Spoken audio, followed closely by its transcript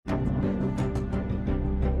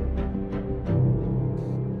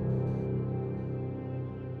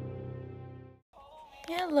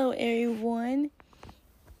Hello, everyone.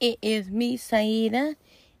 It is me, Saida,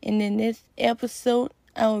 and in this episode,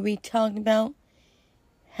 I will be talking about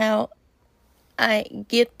how I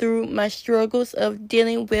get through my struggles of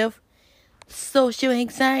dealing with social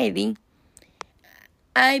anxiety.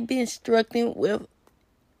 I've been struggling with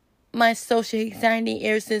my social anxiety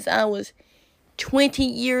ever since I was 20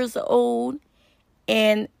 years old,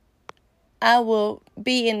 and I will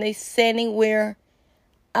be in a setting where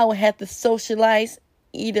I will have to socialize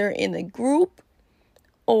either in a group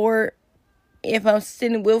or if I'm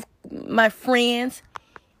sitting with my friends.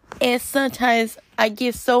 And sometimes I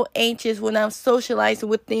get so anxious when I'm socializing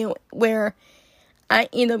with them where I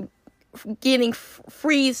end up getting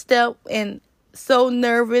freezed up and so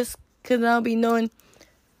nervous because I'll be knowing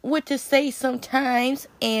what to say sometimes,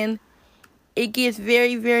 and it gets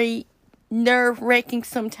very, very nerve-wracking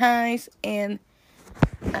sometimes, and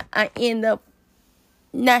I end up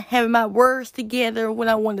not having my words together, what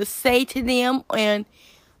I want to say to them and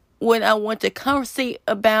what I want to conversate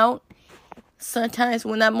about. Sometimes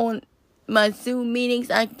when I'm on my Zoom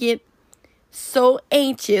meetings, I get so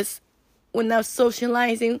anxious when I'm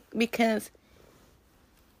socializing because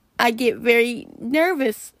I get very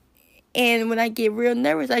nervous. And when I get real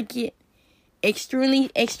nervous, I get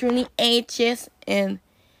extremely, extremely anxious. And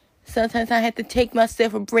sometimes I have to take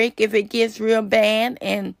myself a break if it gets real bad.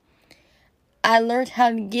 And I learned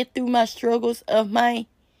how to get through my struggles of my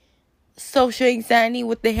social anxiety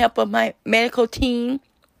with the help of my medical team.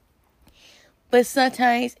 But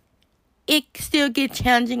sometimes it still gets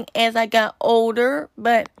challenging as I got older.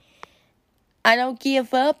 But I don't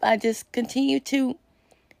give up. I just continue to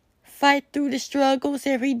fight through the struggles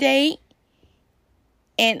every day.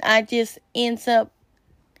 And I just ends up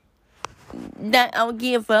I don't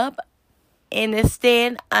give up. And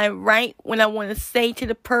instead, I write what I want to say to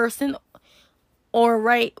the person, or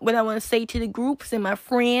write what I want to say to the groups and my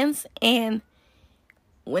friends. And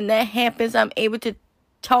when that happens, I'm able to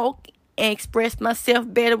talk and express myself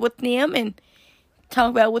better with them and talk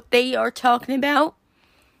about what they are talking about.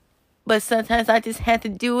 But sometimes I just have to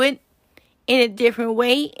do it in a different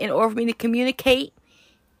way in order for me to communicate.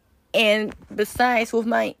 And besides, with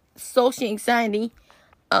my social anxiety,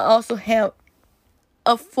 I also have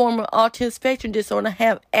a form of autism spectrum disorder. I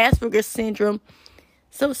have Asperger's syndrome.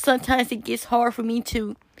 So sometimes it gets hard for me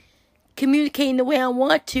to communicate in the way I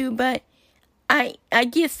want to, but I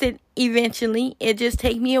get it eventually. It just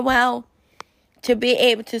takes me a while to be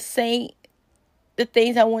able to say the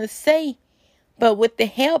things I want to say. But with the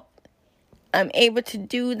help, I'm able to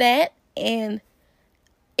do that. And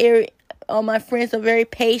all my friends are very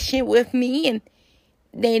patient with me, and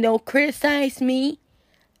they don't criticize me.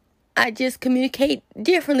 I just communicate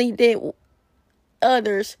differently than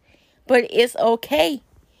others. But it's okay.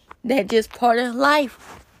 That's just part of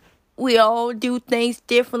life. We all do things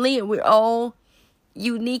differently, and we're all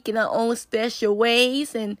unique in our own special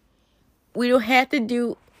ways. And we don't have to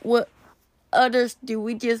do what others do.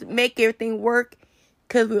 We just make everything work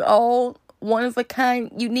because we're all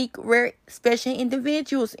one-of-a-kind, unique, rare, special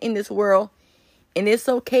individuals in this world. And it's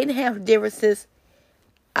okay to have differences.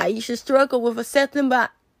 I used to struggle with accepting,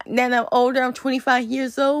 but now that I'm older, I'm 25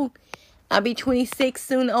 years old. I'll be 26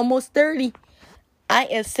 soon, almost 30. I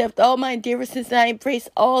accept all my differences and I embrace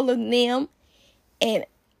all of them. And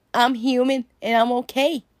I'm human and I'm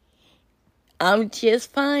okay. I'm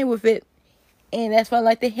just fine with it. And that's why I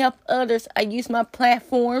like to help others. I use my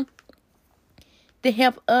platform to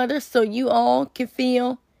help others so you all can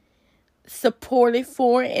feel supported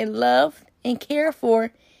for and loved and cared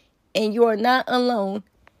for. And you are not alone.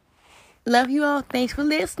 Love you all. Thanks for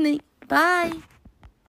listening. Bye.